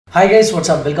Hi guys, what's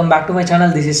up? Welcome back to my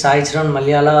channel. This is Sai Charan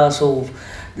Malyala. So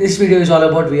this video is all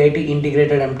about VIT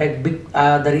integrated M.Tech.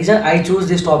 The reason I choose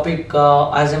this topic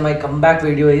as in my comeback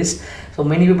video is, so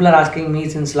many people are asking me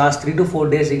since last 3 to 4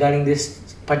 days regarding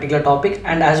this particular topic,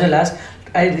 and as well as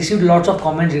I received lots of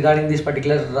comments regarding this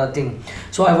particular thing.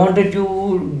 So I wanted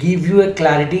to give you a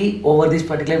clarity over this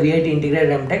particular VIT integrated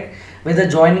M.Tech, whether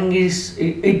joining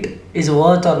it is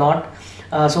worth or not.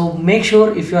 So make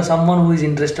sure if you are someone who is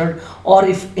interested, or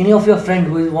if any of your friend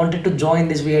who is wanted to join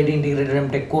this VIT integrated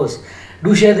M.Tech course,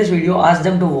 do share this video, ask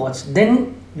them to watch,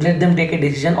 then let them take a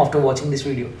decision after watching this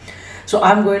video. So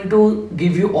I'm going to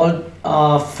give you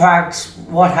all facts,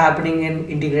 what happening in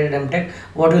integrated M.Tech,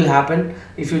 what will happen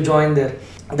if you join there.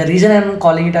 The reason I'm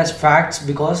calling it as facts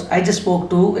because I just spoke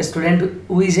to a student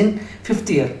who is in 5th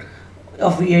year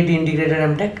of VIT integrated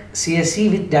M.Tech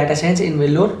CSC with data science in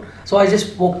Vellore. So I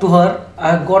just spoke to her.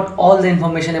 I got all the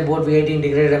information about VIT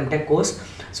integrated M.Tech course.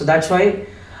 So that's why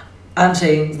I'm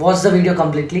saying watch the video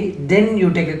completely, then you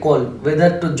take a call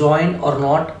whether to join or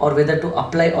not, or whether to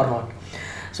apply or not.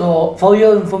 So for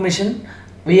your information,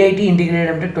 VIT integrated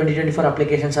M.Tech 2024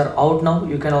 applications are out now.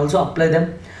 You can also apply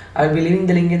them. I will be leaving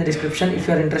the link in the description. If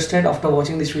you are interested after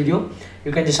watching this video,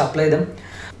 you can just apply them.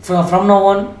 From now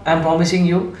on, I'm promising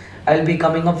you I will be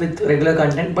coming up with regular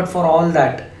content. But for all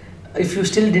that, if you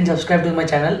still didn't subscribe to my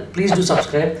channel, please do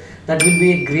subscribe. That will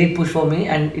be a great push for me,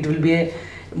 and it will be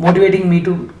motivating me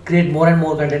to create more and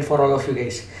more content for all of you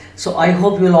guys. So I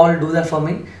hope you will all do that for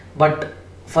me. But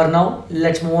for now,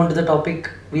 let's move on to the topic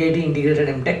VIT integrated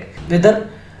M.Tech. Whether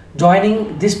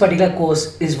joining this particular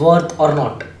course is worth or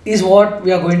not is what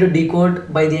we are going to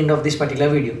decode by the end of this particular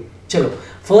video. Chalo.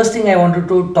 First thing I wanted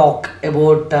to talk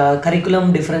about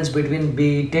curriculum difference between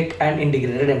B.Tech and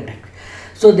integrated M.Tech.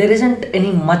 So there isn't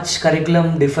any much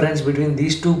curriculum difference between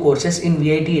these two courses in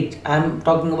VIT. I'm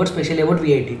talking about specially about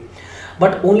VIT.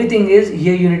 But only thing is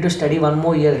here you need to study one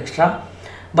more year extra.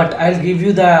 But I'll give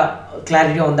you the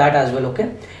clarity on that as well.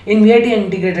 Okay. In VIT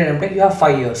integrated M.Tech you have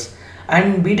 5 years,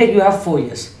 and B.Tech you have 4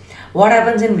 years. What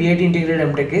happens in VIT integrated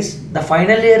M.Tech is the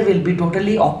final year will be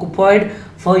totally occupied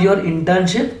for your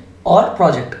internship or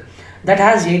project that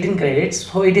has 18 credits.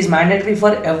 So it is mandatory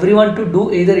for everyone to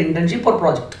do either internship or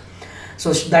project.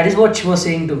 So that is what she was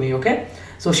saying to me. Okay.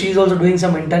 So she is also doing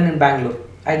some intern in Bangalore.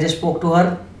 I just spoke to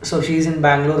her. So she is in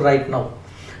Bangalore right now.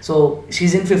 So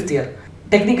she's in 5th year.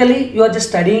 Technically you are just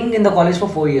studying in the college for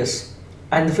 4 years,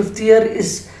 and the 5th year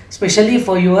is specially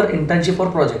for your internship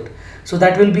or project. So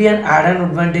that will be an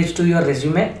add-on advantage to your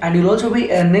resume, and you'll also be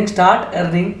start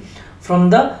earning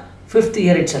from the 5th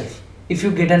year itself if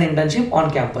you get an internship on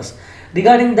campus.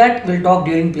 Regarding that, we'll talk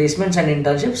during placements and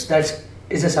internships. That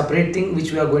is a separate thing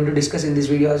which we are going to discuss in this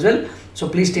video as well. So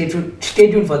please stay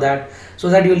tuned for that, so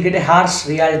that you will get a harsh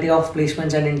reality of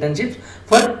placements and internships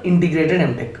for integrated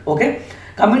M.Tech. Okay.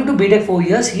 Coming to B.Tech 4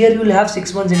 years, here you will have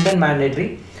 6 months intern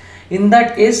mandatory. In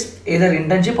that case, either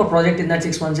internship or project in that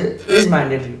 6 months is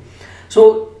mandatory.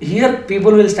 So here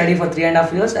people will study for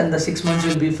 3.5 years, and the 6 months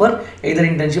will be for either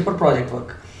internship or project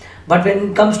work. But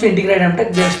when it comes to integrated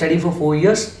M.Tech, they will study for 4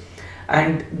 years,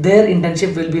 and their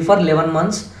internship will be for 11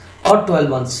 months or 12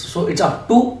 months. So it's up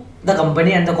to the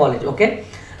company and the college. Okay.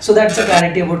 So that's the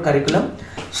clarity about curriculum.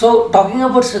 So talking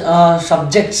about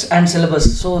subjects and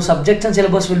syllabus. So subjects and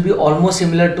syllabus will be almost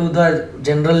similar to the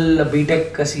general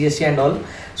B.Tech CSC and all.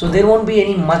 So there won't be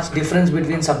any much difference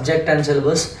between subject and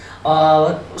syllabus.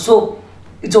 So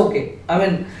it's okay. I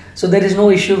mean, so there is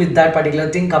no issue with that particular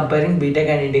thing comparing B.Tech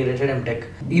and integrated M.Tech.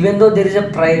 Even though there is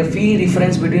a fee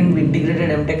difference between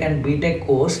integrated M.Tech and B.Tech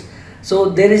course, so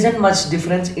there isn't much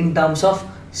difference in terms of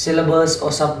syllabus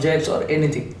or subjects or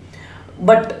anything.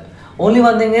 But only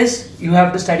one thing is you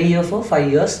have to study here for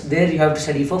 5 years. There you have to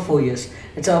study for 4 years.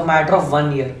 It's a matter of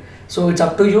 1 year. So it's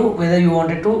up to you whether you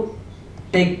wanted to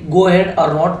go ahead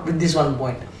or not with this one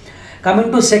point.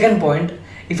 Coming to second point,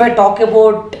 if I talk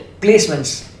about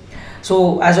placements.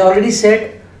 So as I already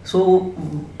said, so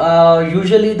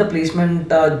usually the placement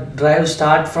drive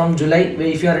start from July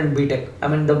if you are in B.Tech. I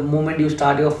mean the moment you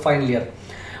start your final year.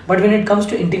 But when it comes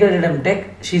to integrated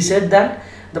M.Tech, she said that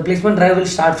the placement drive will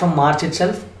start from March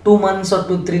itself, 2 months or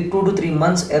 2 to 3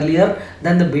 months earlier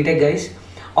than the B.Tech guys.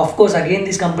 Of course, again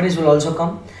these companies will also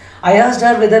come. I asked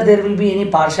her whether there will be any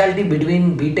partiality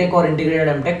between B.Tech or integrated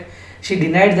M.Tech. She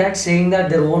denied that, saying that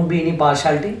there won't be any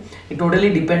partiality. It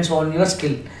totally depends on your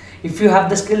skill. If you have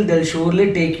the skill, they'll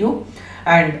surely take you.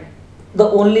 And the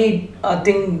only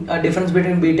difference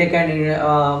between B.Tech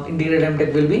and integrated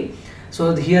M.Tech will be,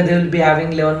 so here they will be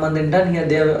having 11-month intern, here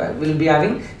they will be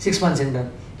having 6 months intern.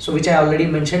 So which I already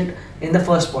mentioned in the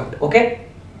first point. Okay.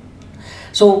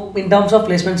 So in terms of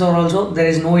placements or also, there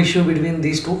is no issue between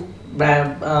these two.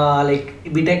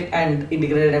 like B.Tech and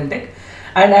integrated M.Tech.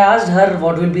 And I asked her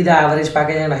what will be the average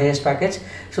package and highest package.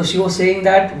 So she was saying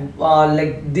that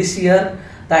like this year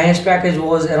the highest package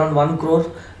was around 1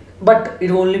 crore, but it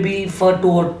will only be for 2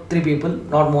 or 3 people,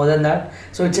 not more than that.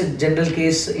 So it's a general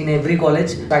case in every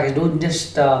college package. Don't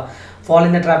just fall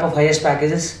in the trap of highest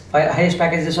packages. Highest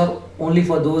packages are only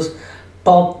for those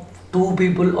top 2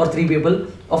 people or 3 people.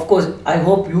 Of course, I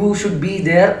hope you should be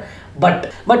there,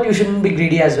 but you shouldn't be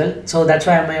greedy as well. So that's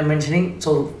why I'm mentioning.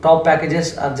 So top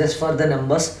packages are just for the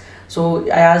numbers. So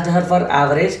I asked her for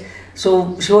average.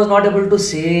 So she was not able to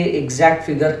say exact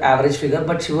figure, average figure,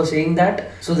 but she was saying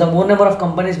that so the more number of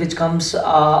companies which comes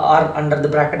are under the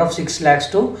bracket of 6 lakhs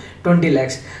to 20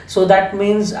 lakhs. So that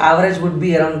means average would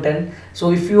be around 10.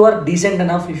 So if you are decent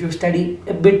enough, if you study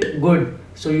a bit good,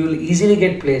 so you will easily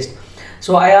get placed.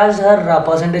 So I asked her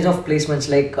percentage of placements,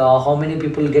 like how many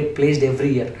people get placed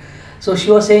every year. So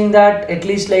she was saying that at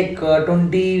least like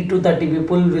 20 to 30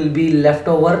 people will be left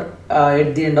over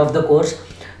at the end of the course.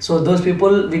 So those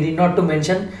people we need not to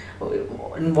mention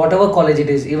in whatever college it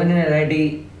is, even in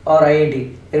NIT or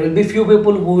IIT. There will be few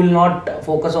people who will not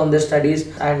focus on their studies,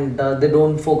 and they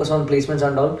don't focus on placements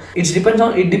and all.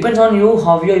 It depends on you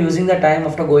how you are using the time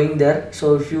after going there.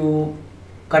 So if you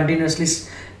continuously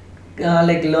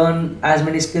like learn as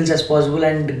many skills as possible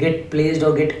and get placed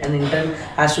or get an intern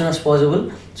as soon as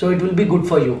possible, so it will be good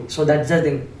for you. So that's the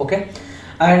thing, okay?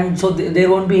 And so there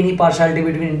won't be any partiality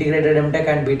between integrated M.Tech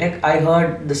and B.Tech. I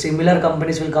heard the similar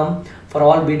companies will come for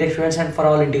all B.Tech students and for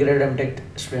all integrated M.Tech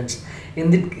students.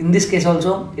 In this case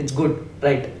also, it's good,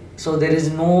 right? So there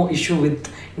is no issue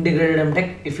with integrated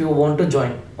M.Tech if you want to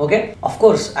join, okay? Of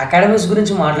course, academics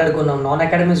గురించి మాట్లాడుకున్నాం, non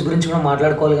academics గురించి కూడా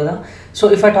మాట్లాడుకోవాలి కదా.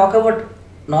 So if I talk about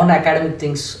non-academic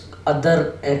things, other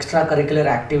extracurricular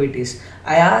activities,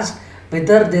 I asked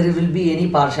whether there will be any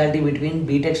partiality between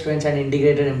B.Tech students and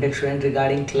integrated M.Tech students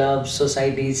regarding clubs,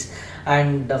 societies,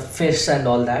 and fests and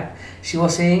all that. She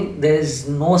was saying there is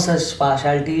no such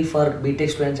partiality for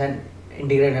B.Tech students and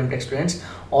integrated M.Tech students.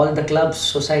 All the clubs,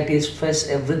 societies, fests,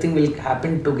 everything will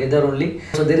happen together only.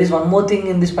 So there is one more thing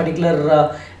in this particular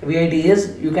VIT is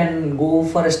you can go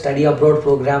for a study abroad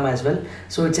program as well.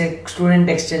 So it's a student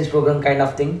exchange program kind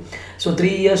of thing. So 3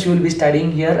 years you will be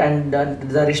studying here, and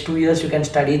the rest 2 years you can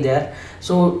study there.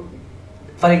 So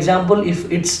for example,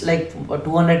 if it's like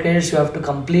 200 credits you have to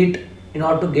complete in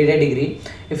order to get a degree.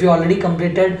 If you already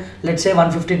completed, let's say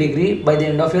 150 degree by the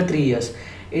end of your 3 years,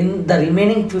 in the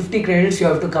remaining 50 credits you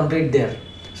have to complete there.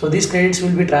 So these credits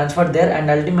will be transferred there, and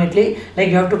ultimately like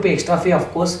you have to pay extra fee, of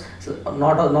course, so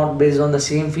not based on the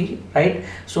same fee, right?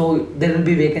 So there will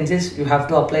be vacancies, you have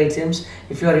to apply, it seems.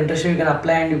 If you are interested, you can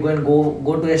apply, and you can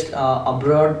go to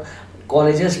abroad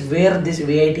colleges where this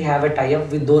VIT have a tie-up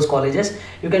with those colleges.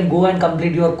 You can go and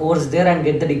complete your course there and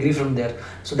get the degree from there.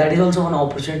 So that is also one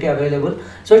opportunity available.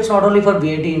 So it's not only for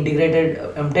VIT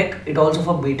integrated M.Tech, it also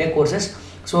for B.Tech courses.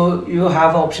 So you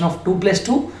have an option of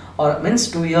 2+2, or means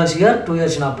 2 years here, 2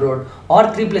 years in abroad, or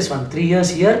 3+1, 3 years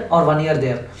here or 1 year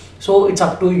there. So it's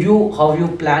up to you how you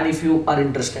plan if you are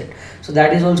interested. So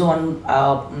that is also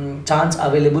one chance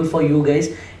available for you guys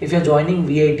if you're joining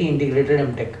VIT integrated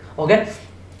M.Tech, okay?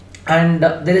 And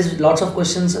there is lots of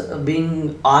questions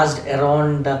being asked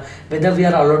around whether we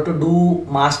are allowed to do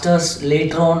masters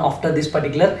later on after this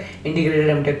particular integrated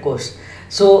M.Tech course.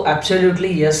 So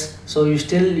absolutely yes. So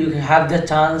you have the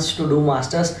chance to do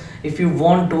masters if you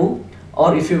want to,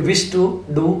 or if you wish to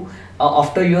do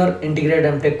after your integrated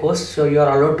M.Tech course. So you are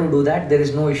allowed to do that. There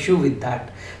is no issue with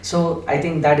that. So I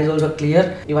think that is also clear.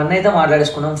 ఇవన్నీ అయితే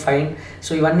మాట్లాడేసుకున్నాం, fine.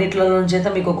 So ఇవన్నిట్లో నుంచి అయితే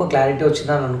మీకు ఒక clarity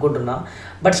వచ్చిందని అనుకుంటున్నా.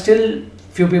 But still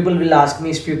few people will ask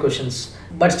me few questions.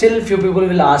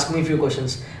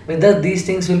 Whether these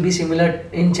things will be similar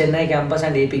in Chennai campus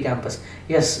and AP campus.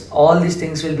 Yes, all these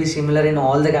things will be similar in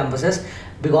all the campuses,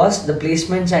 because the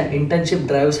placements and internship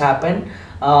drives happen.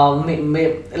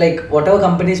 Like whatever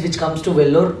companies which comes to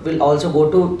Vellore will also go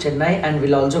to Chennai and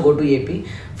will also go to AP.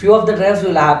 Few of the drives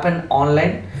will happen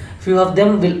online, few of them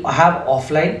will have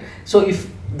offline. So if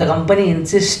the company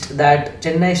insists that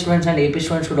Chennai students and AP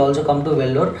students should also come to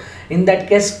Vellore, in that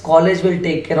case college will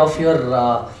take care of your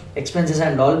expenses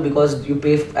and all, because you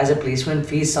pay as a placement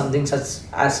fees, something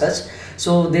such.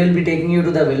 So they will be taking you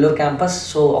to the Vellore campus.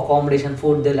 So accommodation,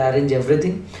 food, they'll arrange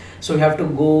everything. So you have to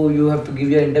go, you have to give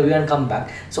your interview and come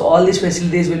back. So all these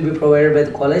facilities will be provided by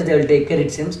the college. They will take care,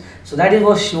 it seems. So that is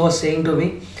what she was saying to me.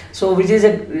 So which is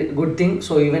a good thing.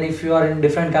 So even if you are in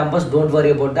different campus, don't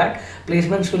worry about that.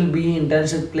 Placements will be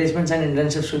placements and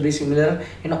internships will be similar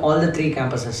in all the 3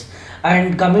 campuses.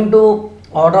 And coming to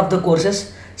order of the courses,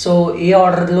 so ఏ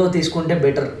ఆర్డర్లో తీసుకుంటే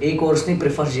better, ఏ కోర్స్ని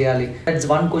prefer చేయాలి? That's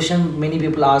one question many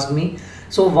people ask me.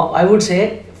 So I would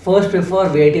say first prefer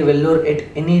VIT Vellore at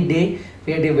any day.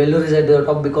 VIT Vellore is at the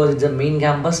top because it's the main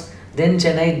campus. Then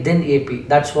Chennai, then AP.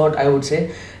 That's what I would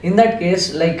say. In that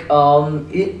case, like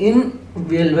in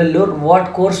Vellore,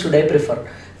 what course should I prefer?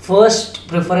 First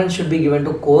preference should be given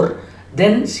to core,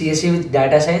 then CSE with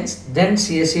data science, then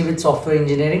CSE with software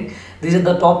engineering. These are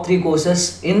the top three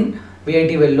courses in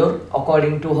VIT Vellore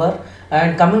according to her.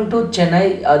 And coming to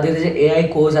Chennai, there is an AI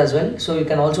course as well, so you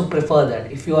can also prefer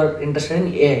that if you are interested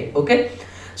in AI. Okay,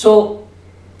 so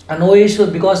no issue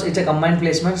because it's a combined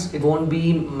placements, it won't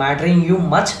be mattering you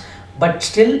much, but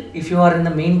still if you are in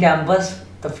the main campus,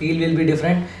 the field will be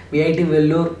different. VIT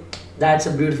Vellore, that's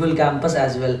a beautiful campus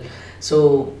as well.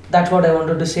 So that's what I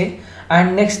wanted to say.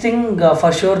 And next thing,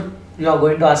 for sure you are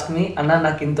going to ask me, Anna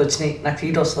నాకు ఇంత వచ్చినాయి, నాకు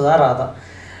seat వస్తుందా రాదా?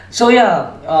 So yeah,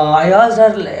 I asked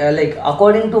her like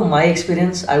according to my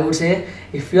experience, I would say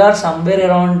if you are somewhere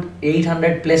around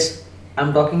 800 plus, I'm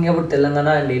talking about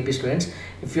Telangana and AP students.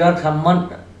 If you are someone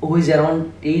who is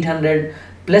around 800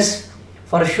 plus,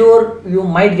 for sure you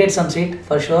might get some seat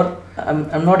for sure.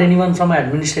 I'm not anyone from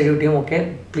administrative team, okay,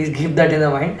 please keep that in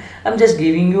the mind. I'm just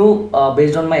giving you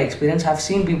based on my experience. I've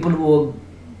seen people who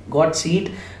got seat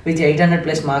with 800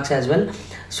 plus marks as well.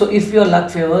 So if your luck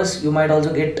favors, you might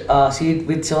also get a seat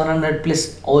with 700 plus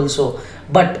also,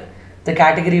 but the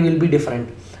category will be different.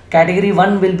 Category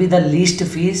 1 will be the least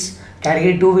fees,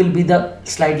 category 2 will be the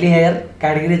slightly higher,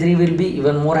 category 3 will be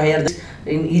even more higher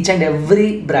in each and every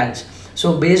branch.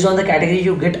 So based on the category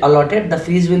you get allotted, the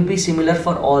fees will be similar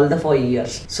for all the 4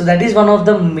 years. So that is one of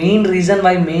the main reason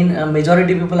why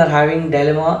majority people are having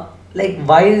dilemma, like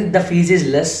why the fees is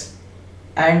less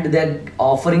and they're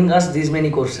offering us these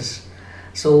many courses.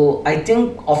 So I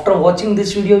think after watching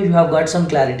this video you have got some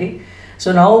clarity.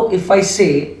 So now if I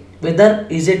say whether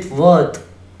is it worth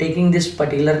taking this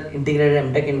particular integrated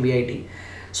M.Tech in VIT,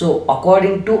 so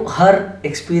according to her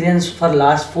experience for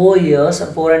last 4 years or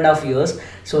 4.5 years,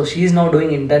 so she is now doing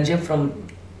internship from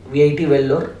VIT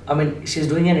Vellore. I mean she's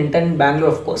doing an intern in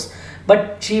Bangalore of course, but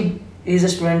she is a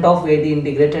student of VIT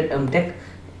integrated M.Tech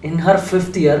in her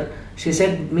 5th year. She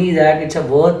said me that it's a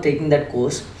worth taking that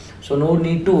course, so no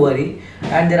need to worry.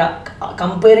 And there are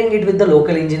comparing it with the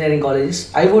local engineering colleges,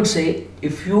 I would say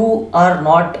if you are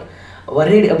not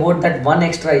worried about that one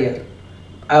extra year,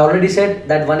 I already said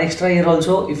that one extra year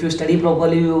also, if you study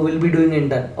properly you will be doing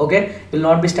intern, okay, you will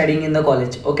not be studying in the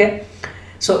college, okay.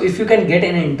 So if you can get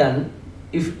an intern,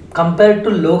 if compared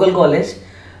to local college,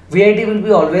 VIT will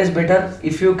be always better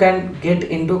if you can get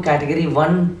into category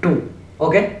 1-2,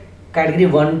 okay,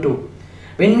 category 1-2.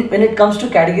 When it comes to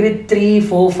category 3,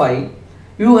 4, 5,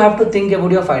 you have to think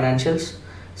about your financials.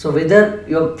 So whether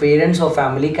your parents or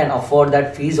family can afford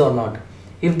that fees or not.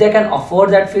 If they can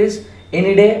afford that fees,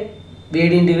 any day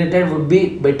VIT integrated would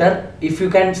be better. If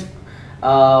you can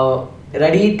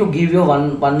ready to give you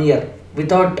one year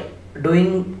without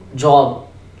doing job,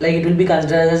 like it will be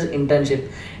considered as internship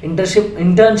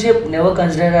never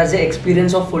considered as a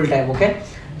experience of full time, okay.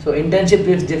 So internship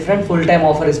is different, full time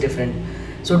offer is different.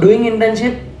 So doing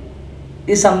internship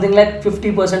is something like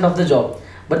 50% of the job,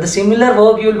 but the similar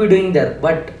work you will be doing there,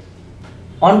 but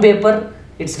on paper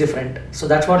it's different. So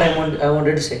that's what I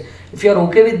wanted to say. If you are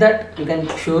okay with that, you can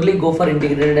surely go for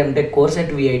integrated M.Tech course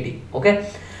at VIT, okay.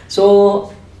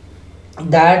 So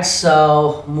that's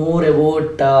more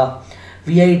about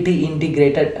VIT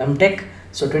integrated M.Tech.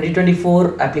 So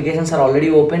 2024 applications are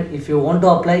already open. If you want to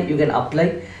apply, you can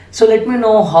apply. So let me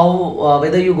know how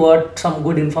whether you got some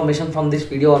good information from this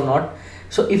video or not.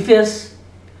 So if yes,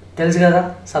 తెలుసు కదా,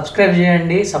 subscribe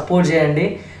చేయండి, support చేయండి,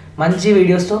 మంచి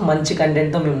వీడియోస్తో మంచి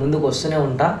కంటెంట్తో మేము ముందుకు వస్తూనే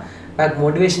ఉంటా. నాకు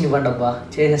మోటివేషన్ ఇవ్వండి అబ్బా,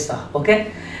 చేసేస్తా, ఓకే.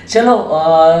 చలో,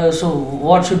 so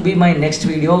what should be my next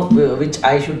video which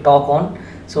I should talk on?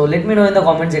 So let me no in the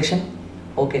comment section,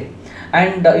 okay.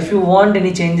 And if you want any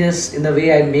changes in the way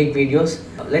I make videos,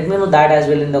 let me know that as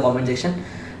well in the comment section,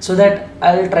 so that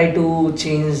I'll try to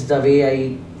change the way I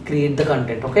create the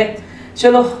content, okay.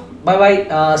 Chalo, bye bye,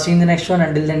 see you in the next one.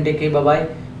 Until then, take care, bye bye,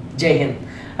 Jai Hind.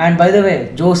 And by the way,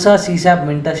 JOSA CSAP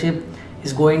mentorship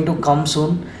is going to come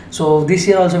soon. So this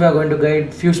year also we are going to guide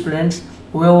few students.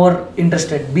 Whoever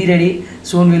interested, be ready,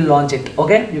 soon we'll launch it,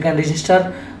 okay. You can register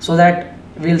so that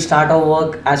we'll start our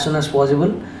work as soon as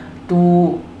possible to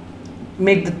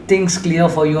make the things clear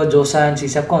for your JOSA and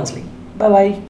CSAP counseling. Bye bye.